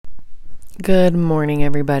Good morning,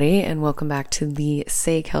 everybody, and welcome back to the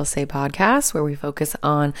Say Kelsey podcast, where we focus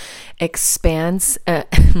on expanding,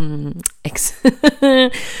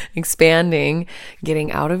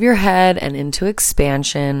 getting out of your head and into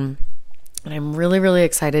expansion. And I'm really, really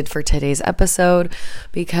excited for today's episode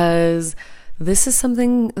because this is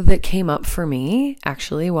something that came up for me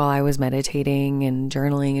actually while I was meditating and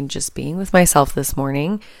journaling and just being with myself this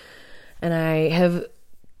morning. And I've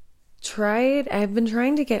been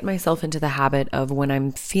trying to get myself into the habit of when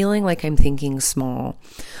I'm feeling like I'm thinking small,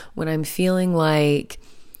 when I'm feeling like,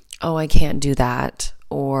 oh, I can't do that,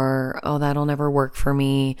 or, oh, that'll never work for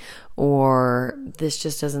me, or this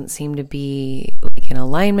just doesn't seem to be like in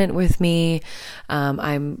alignment with me.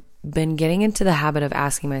 I've been getting into the habit of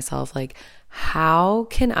asking myself, like, how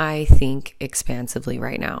can I think expansively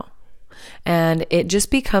right now? And it just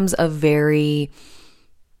becomes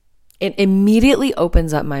it immediately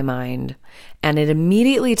opens up my mind, and it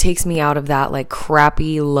immediately takes me out of that like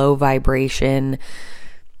crappy low vibration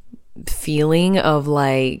feeling of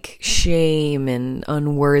like shame and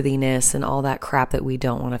unworthiness and all that crap that we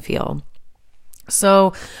don't want to feel.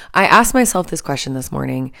 So I asked myself this question this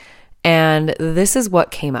morning, and this is what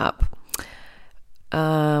came up.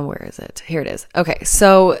 Where is it? Here it is. Okay.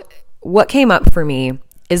 So what came up for me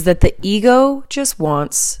is that the ego just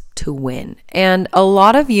wants to win. And a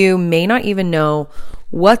lot of you may not even know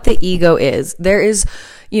what the ego is. There is,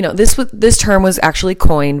 this term was actually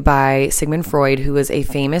coined by Sigmund Freud, who was a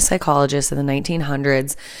famous psychologist in the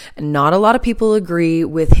 1900s. And not a lot of people agree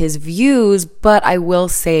with his views, but I will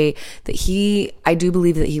say that I do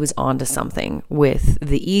believe that he was onto something with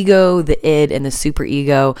the ego, the id, and the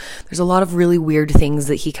superego. There's a lot of really weird things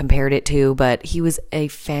that he compared it to, but he was a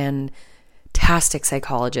fantastic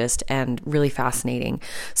psychologist and really fascinating.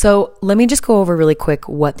 So let me just go over really quick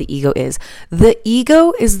what the ego is. The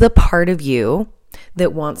ego is the part of you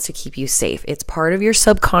that wants to keep you safe. It's part of your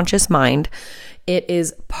subconscious mind. It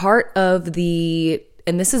is part of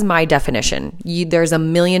and this is my definition. There's a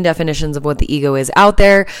million definitions of what the ego is out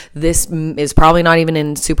there. This is probably not even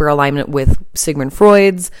in super alignment with Sigmund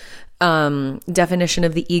Freud's definition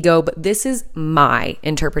of the ego, but this is my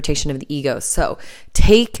interpretation of the ego. So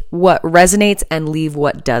take what resonates and leave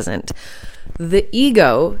what doesn't. The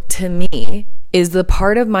ego, to me, is the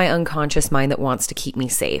part of my unconscious mind that wants to keep me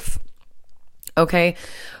safe. Okay?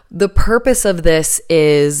 The purpose of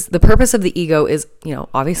the ego is,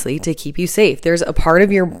 obviously to keep you safe. There's a part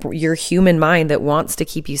of your human mind that wants to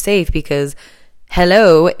keep you safe because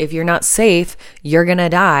hello, if you're not safe, you're going to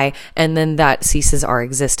die. And then that ceases our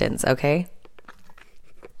existence. Okay.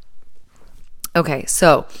 Okay.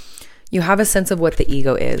 So you have a sense of what the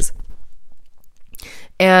ego is.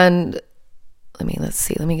 And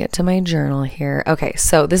let me get to my journal here. Okay.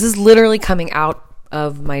 So this is literally coming out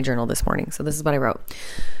of my journal this morning. So this is what I wrote.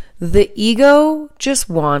 The ego just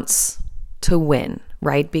wants to win,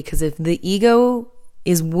 right? Because if the ego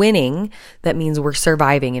is winning, that means we're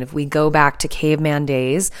surviving. And if we go back to caveman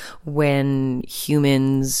days when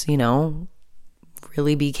humans,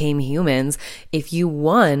 really became humans, if you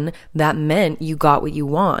won, that meant you got what you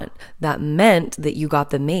want. That meant that you got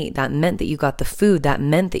the mate. That meant that you got the food. That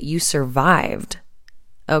meant that you survived.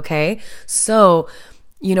 Okay? So,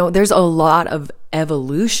 there's a lot of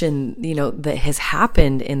evolution, that has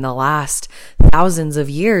happened in the last thousands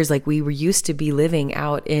of years. Like we were used to be living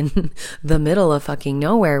out in the middle of fucking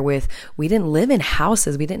nowhere we didn't live in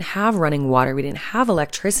houses. We didn't have running water. We didn't have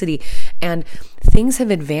electricity. And things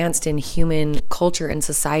have advanced in human culture and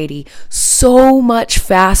society so much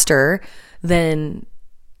faster than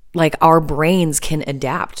like our brains can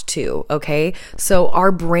adapt to. Okay. So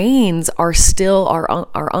our brains are still,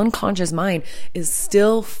 our unconscious mind is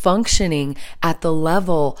still functioning at the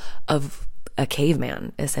level of a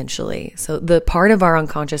caveman, essentially. So the part of our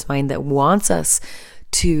unconscious mind that wants us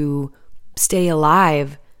to stay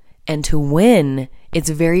alive and to win, it's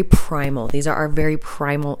very primal. These are our very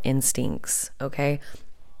primal instincts. Okay.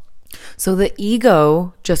 So the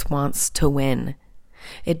ego just wants to win.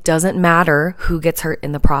 It doesn't matter who gets hurt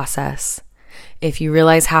in the process. If you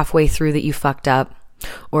realize halfway through that you fucked up,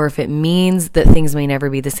 or if it means that things may never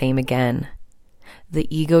be the same again, the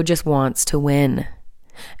ego just wants to win.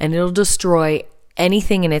 And it'll destroy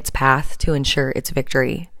anything in its path to ensure its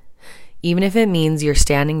victory. Even if it means you're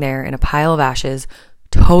standing there in a pile of ashes,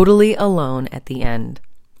 totally alone at the end.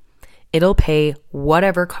 It'll pay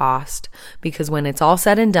whatever cost, because when it's all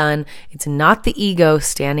said and done, it's not the ego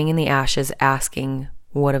standing in the ashes asking,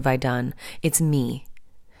 what have I done? It's me.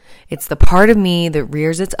 It's the part of me that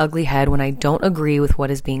rears its ugly head when I don't agree with what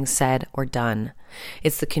is being said or done.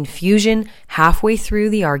 It's the confusion halfway through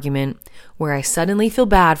the argument where I suddenly feel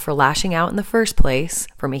bad for lashing out in the first place,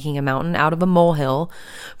 for making a mountain out of a molehill,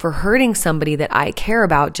 for hurting somebody that I care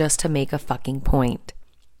about just to make a fucking point.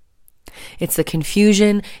 It's the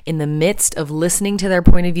confusion in the midst of listening to their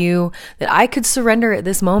point of view that I could surrender at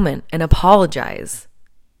this moment and apologize.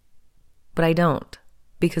 But I don't,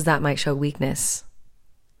 because that might show weakness.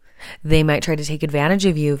 They might try to take advantage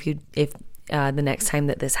of you if the next time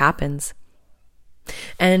that this happens.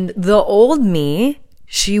 And the old me,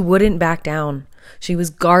 she wouldn't back down. She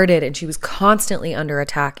was guarded and she was constantly under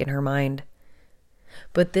attack in her mind.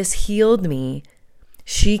 But this healed me.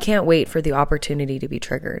 She can't wait for the opportunity to be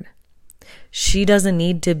triggered. She doesn't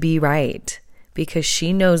need to be right because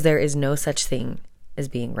she knows there is no such thing as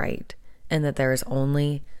being right and that there is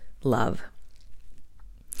only love.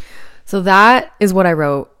 So that is what I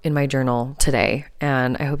wrote in my journal today,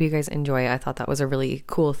 and I hope you guys enjoy it. I thought that was a really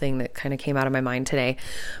cool thing that kind of came out of my mind today.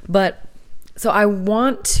 But so I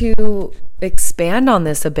want to expand on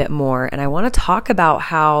this a bit more, and I want to talk about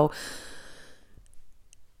how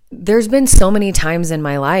there's been so many times in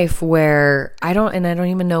my life where I don't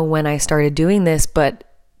even know when I started doing this, but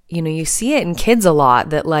you see it in kids a lot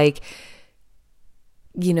that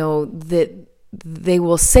that they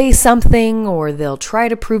will say something or they'll try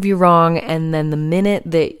to prove you wrong. And then the minute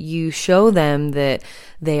that you show them that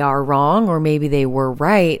they are wrong or maybe they were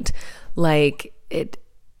right,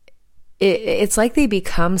 it's like they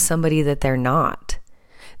become somebody that they're not.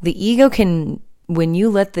 The ego when you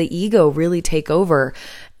let the ego really take over,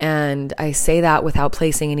 and I say that without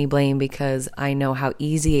placing any blame because I know how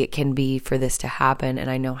easy it can be for this to happen. And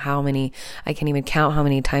I know I can't even count how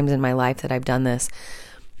many times in my life that I've done this.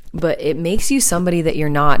 But it makes you somebody that you're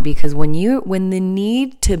not, because when the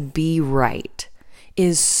need to be right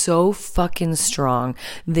is so fucking strong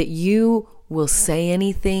that you will say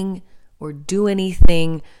anything or do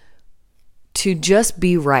anything to just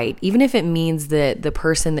be right, even if it means that the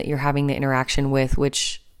person that you're having the interaction with,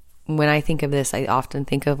 which when I think of this, I often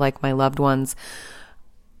think of like my loved ones.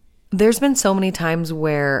 There's been so many times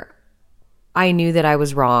where I knew that I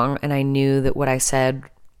was wrong and I knew that what I said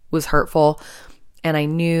was hurtful. And I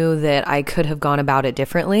knew that I could have gone about it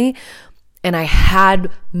differently. And I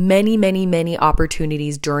had many, many, many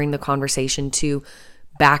opportunities during the conversation to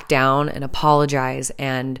back down and apologize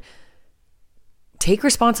and take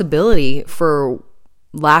responsibility for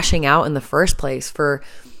lashing out in the first place, for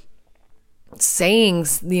saying,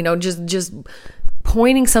 just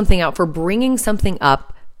pointing something out, for bringing something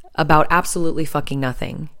up about absolutely fucking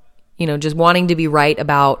nothing. Just wanting to be right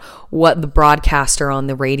about what the broadcaster on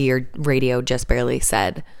the radio just barely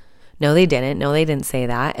said. No, they didn't. No, they didn't say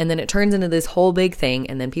that. And then it turns into this whole big thing.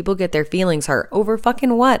 And then people get their feelings hurt over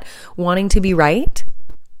fucking what? Wanting to be right?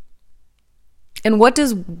 And what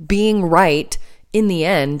does being right in the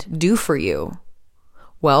end do for you?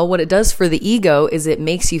 Well, what it does for the ego is it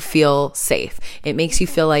makes you feel safe. It makes you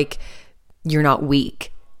feel like you're not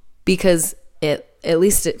weak, because at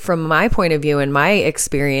least from my point of view and my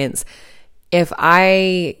experience, if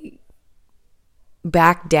I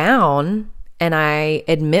back down and I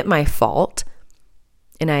admit my fault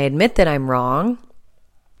and I admit that I'm wrong,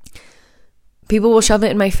 people will shove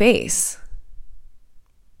it in my face.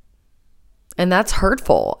 And that's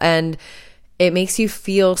hurtful. And it makes you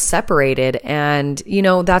feel separated. And,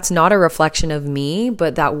 that's not a reflection of me,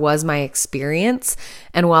 but that was my experience.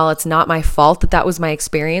 And while it's not my fault that that was my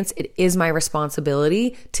experience, it is my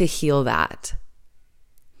responsibility to heal that.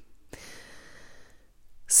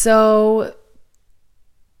 So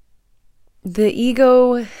the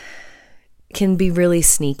ego can be really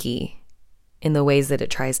sneaky in the ways that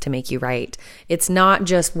it tries to make you right. It's not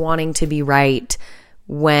just wanting to be right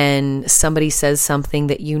when somebody says something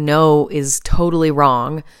that is totally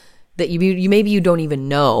wrong, that you maybe you don't even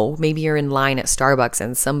know. Maybe you're in line at Starbucks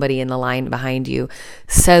and somebody in the line behind you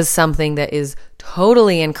says something that is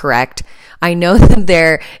totally incorrect. I know that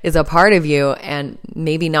there is a part of you, and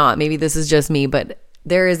maybe not, maybe this is just me, but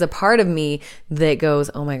there is a part of me that goes,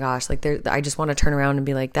 oh my gosh, I just want to turn around and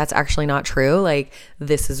be like, that's actually not true. Like,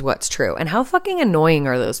 this is what's true. And how fucking annoying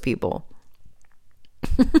are those people?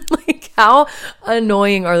 How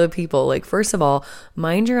annoying are the people? First of all,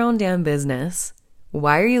 mind your own damn business.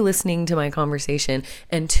 Why are you listening to my conversation?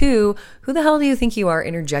 And two, who the hell do you think you are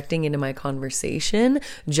interjecting into my conversation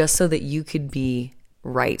just so that you could be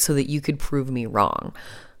right, so that you could prove me wrong?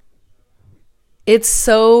 It's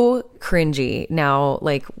so cringy now,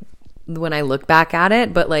 when I look back at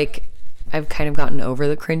it, but I've kind of gotten over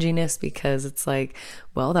the cringiness because it's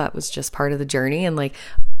well, that was just part of the journey. And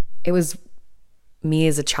it was me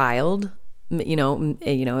as a child,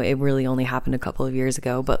 it really only happened a couple of years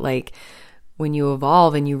ago, but like when you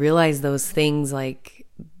evolve and you realize those things, like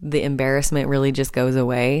the embarrassment really just goes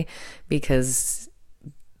away because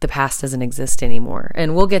the past doesn't exist anymore.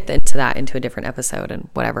 And we'll get into that into a different episode and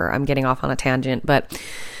whatever. I'm getting off on a tangent, but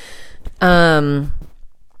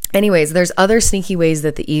anyways, there's other sneaky ways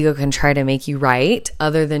that the ego can try to make you right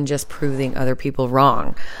other than just proving other people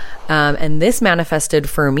wrong. And this manifested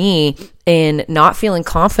for me in not feeling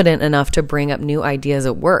confident enough to bring up new ideas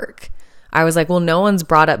at work. I was like, well, no one's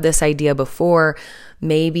brought up this idea before.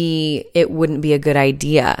 Maybe it wouldn't be a good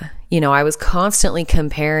idea. I was constantly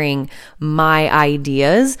comparing my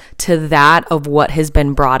ideas to that of what has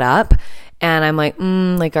been brought up. And I'm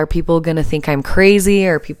like, are people going to think I'm crazy?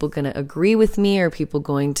 Are people going to agree with me? Are people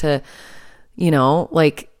going to,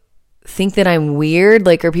 think that I'm weird?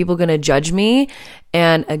 Like, are people going to judge me?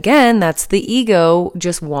 And again, that's the ego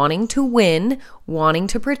just wanting to win, wanting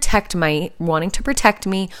to protect me, wanting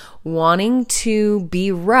to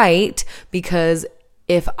be right, because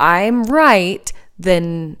if I'm right,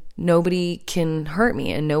 then nobody can hurt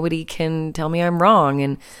me and nobody can tell me I'm wrong.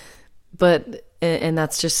 And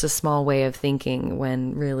that's just a small way of thinking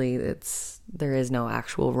when really there is no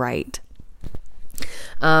actual right.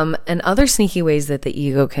 And other sneaky ways that the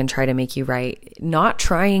ego can try to make you right, not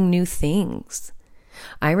trying new things.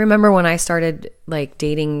 I remember when I started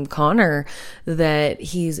dating Connor that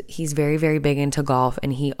he's very, very big into golf,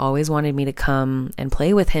 and he always wanted me to come and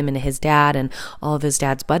play with him and his dad and all of his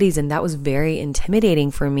dad's buddies. And that was very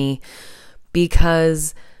intimidating for me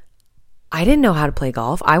because I didn't know how to play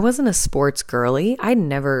golf. I wasn't a sports girly. I'd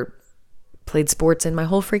never played sports in my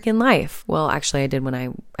whole freaking life. Well, actually I did when I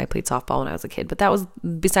played softball when I was a kid, but that was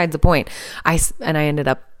besides the point. I ended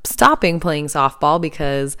up stopping playing softball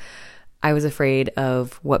because I was afraid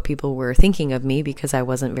of what people were thinking of me because I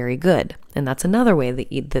wasn't very good. And that's another way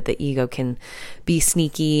that the ego can be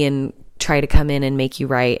sneaky and try to come in and make you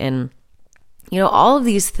right. And, all of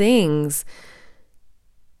these things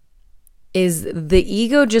is the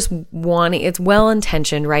ego just wanting, it's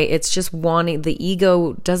well-intentioned, right? It's just wanting, the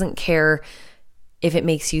ego doesn't care if it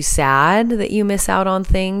makes you sad that you miss out on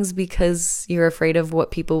things because you're afraid of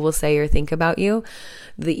what people will say or think about you.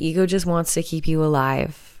 The ego just wants to keep you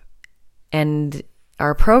alive. And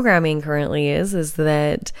our programming currently is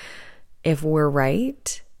that if we're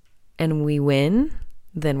right and we win,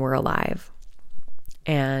 then we're alive.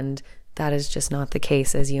 And that is just not the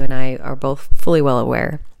case, as you and I are both fully well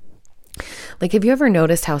aware. Have you ever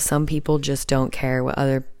noticed how some people just don't care what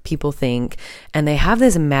other people think and they have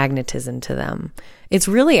this magnetism to them? It's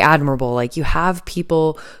really admirable. You have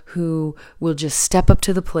people who will just step up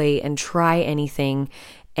to the plate and try anything.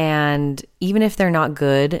 And even if they're not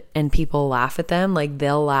good and people laugh at them,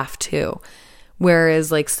 they'll laugh too.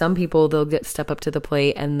 Whereas some people, they'll step up to the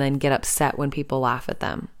plate and then get upset when people laugh at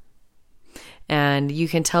them. And you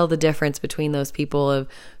can tell the difference between those people of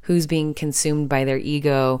who's being consumed by their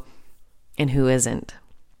ego and who isn't.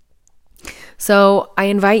 So I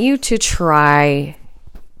invite you to try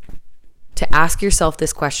to ask yourself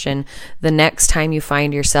this question the next time you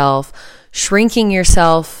find yourself shrinking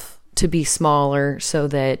yourself to be smaller so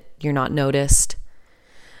that you're not noticed.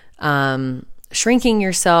 Shrinking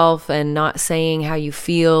yourself and not saying how you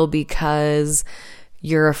feel because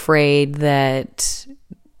you're afraid that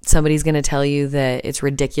somebody's going to tell you that it's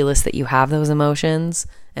ridiculous that you have those emotions.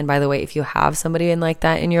 And by the way, if you have somebody like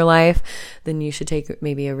that in your life, then you should take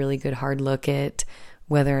maybe a really good hard look at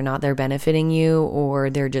whether or not they're benefiting you or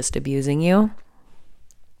they're just abusing you.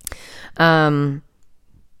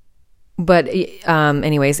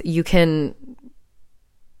 Anyways, you can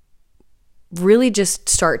really just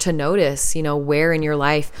start to notice, where in your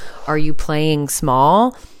life are you playing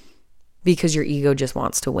small because your ego just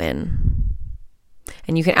wants to win.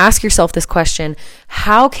 And you can ask yourself this question: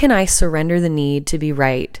 how can I surrender the need to be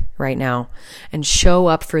right now and show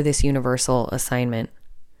up for this universal assignment?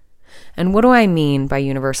 And what do I mean by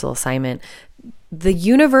universal assignment? The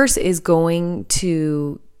universe is going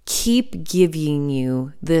to keep giving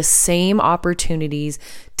you the same opportunities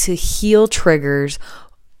to heal triggers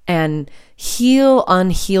and heal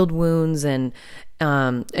unhealed wounds and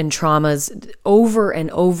traumas over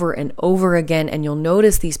and over and over again. And you'll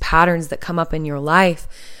notice these patterns that come up in your life,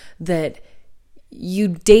 that you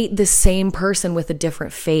date the same person with a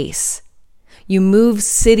different face. You move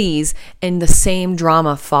cities and the same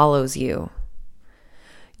drama follows you.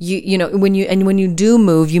 you know, when you do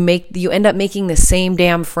move, you end up making the same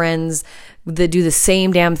damn friends that do the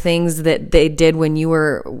same damn things that they did when you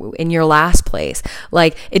were in your last place.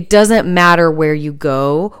 Like, it doesn't matter where you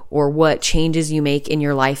go or what changes you make in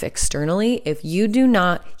your life externally. If you do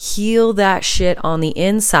not heal that shit on the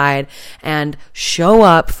inside and show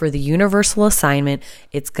up for the universal assignment,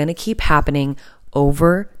 it's going to keep happening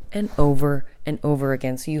over and over and over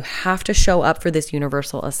again. So you have to show up for this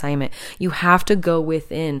universal assignment. You have to go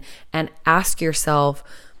within and ask yourself,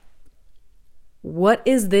 what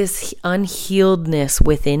is this unhealedness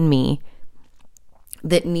within me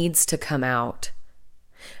that needs to come out?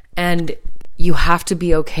 And you have to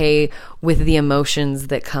be okay with the emotions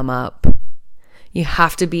that come up. You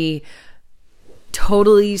have to be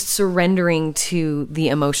totally surrendering to the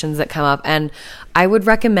emotions that come up. And I would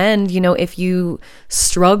recommend, you know, if you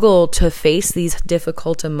struggle to face these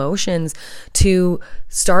difficult emotions, to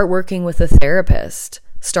start working with a therapist.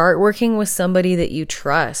 Start working with somebody that you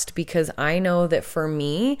trust, because I know that for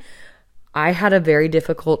me, I had a very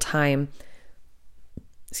difficult time,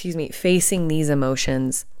 facing these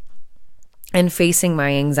emotions and facing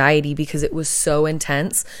my anxiety, because it was so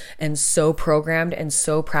intense and so programmed and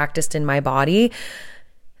so practiced in my body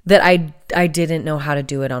that I didn't know how to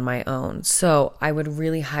do it on my own. So I would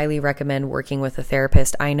really highly recommend working with a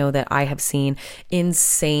therapist. I know that I have seen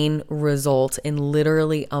insane results in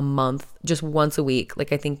literally a month, just once a week.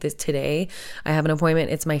 Like, I think today I have an appointment.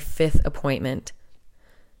 It's my 5th appointment.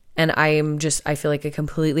 And I feel like a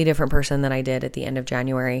completely different person than I did at the end of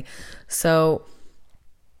January. So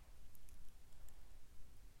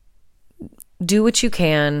do what you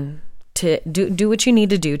can to do what you need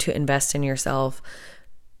to do to invest in yourself.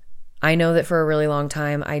 I know that for a really long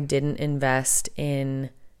time, I didn't invest in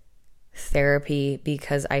therapy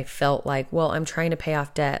because I felt like, well, I'm trying to pay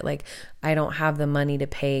off debt. Like, I don't have the money to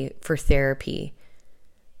pay for therapy.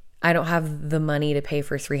 I don't have the money to pay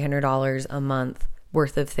for $300 a month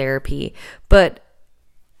worth of therapy. But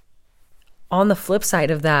on the flip side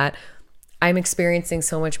of that, I'm experiencing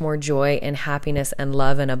so much more joy and happiness and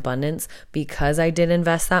love and abundance because I did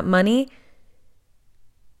invest that money.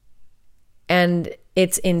 And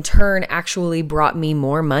it's in turn actually brought me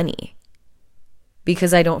more money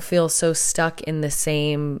because I don't feel so stuck in the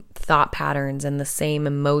same thought patterns and the same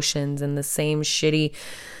emotions and the same shitty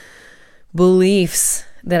beliefs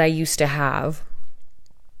that I used to have.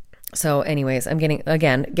 So anyways, I'm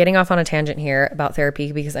getting off on a tangent here about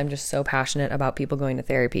therapy because I'm just so passionate about people going to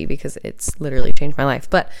therapy because it's literally changed my life.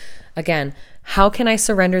 But again, how can I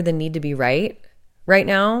surrender the need to be right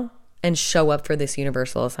now and show up for this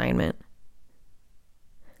universal assignment?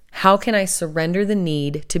 How can I surrender the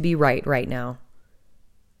need to be right now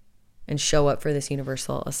and show up for this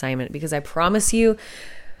universal assignment? Because I promise you,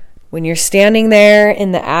 when you're standing there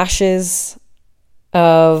in the ashes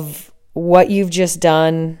of what you've just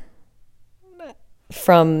done,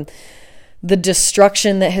 from the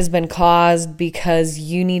destruction that has been caused because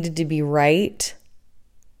you needed to be right,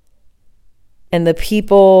 and the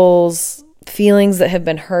people's feelings that have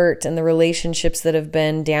been hurt and the relationships that have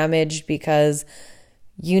been damaged because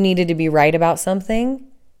you needed to be right about something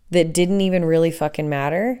that didn't even really fucking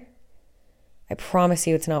matter, I promise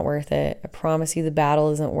you it's not worth it. I promise you the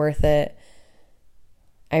battle isn't worth it.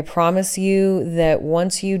 I promise you that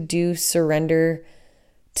once you do surrender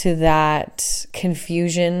to that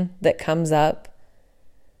confusion that comes up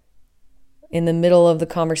in the middle of the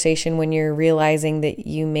conversation when you're realizing that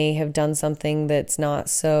you may have done something that's not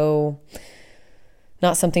something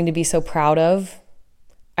to be so proud of,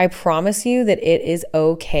 I promise you that it is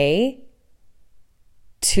okay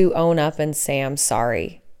to own up and say, I'm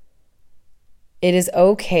sorry. It is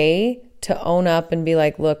okay to own up and be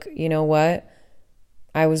like, look, you know what?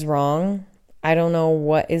 I was wrong. I don't know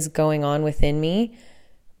what is going on within me,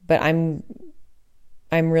 but I'm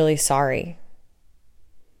really sorry.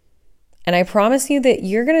 And I promise you that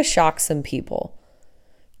you're going to shock some people.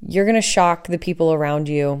 You're going to shock the people around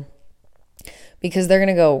you because they're going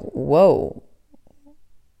to go, whoa,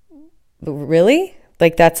 really?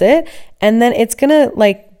 Like, that's it? And then it's going to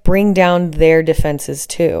like bring down their defenses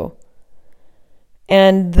too.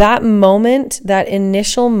 And that moment, that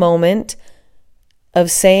initial moment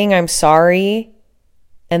of saying I'm sorry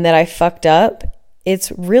and that I fucked up,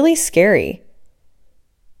 it's really scary.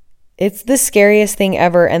 It's the scariest thing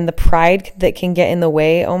ever. And the pride that can get in the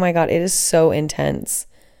way, oh my God, it is so intense.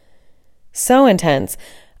 So intense.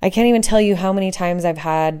 I can't even tell you how many times I've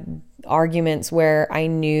had arguments where I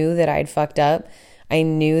knew that I'd fucked up. I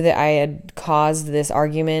knew that I had caused this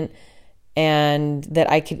argument and that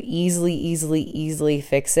I could easily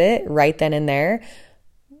fix it right then and there.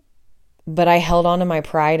 But I held on to my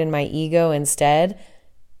pride and my ego instead.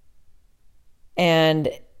 And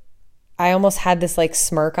I almost had this like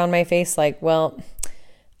smirk on my face, like, well,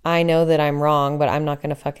 I know that I'm wrong, but I'm not going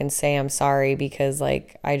to fucking say I'm sorry because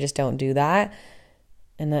like I just don't do that.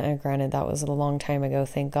 And then, granted, that was a long time ago,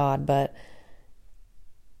 thank God, but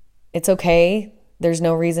it's okay. There's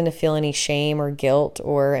no reason to feel any shame or guilt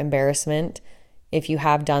or embarrassment if you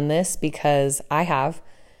have done this, because I have.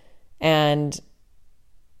 And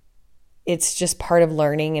it's just part of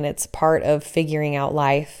learning, and it's part of figuring out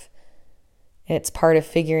life. It's part of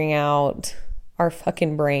figuring out our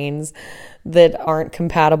fucking brains that aren't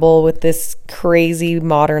compatible with this crazy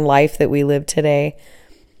modern life that we live today.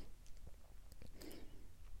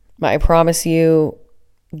 But I promise you,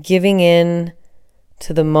 giving in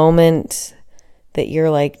to the moment that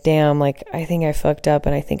you're like, damn, like, I think I fucked up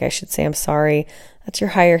and I think I should say I'm sorry. That's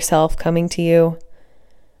your higher self coming to you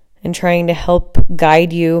and trying to help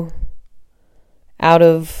guide you out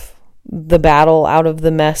of the battle, out of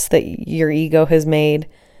the mess that your ego has made.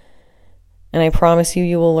 And I promise you,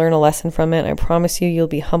 you will learn a lesson from it. I promise you, you'll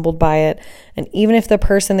be humbled by it. And even if the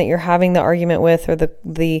person that you're having the argument with, or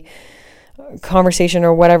the conversation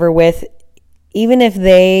or whatever with, even if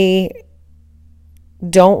they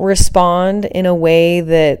don't respond in a way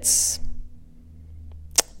that's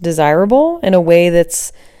desirable, in a way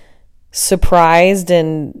that's surprised,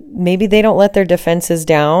 and maybe they don't let their defenses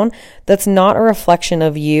down, that's not a reflection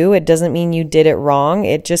of you. It doesn't mean you did it wrong.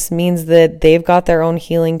 It just means that they've got their own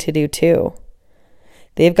healing to do too.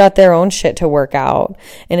 They've got their own shit to work out.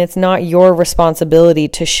 And it's not your responsibility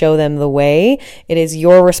to show them the way. It is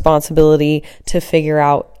your responsibility to figure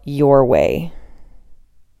out your way.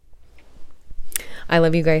 I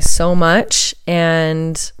love you guys so much.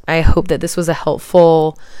 And I hope that this was a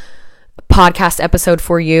helpful podcast episode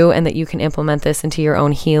for you, and that you can implement this into your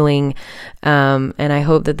own healing. And I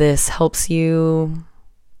hope that this helps you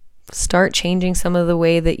start changing some of the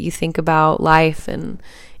way that you think about life and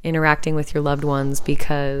interacting with your loved ones,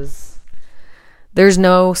 because there's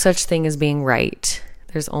no such thing as being right.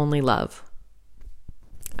 There's only love.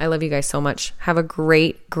 I love you guys so much. Have a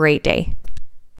great, great day.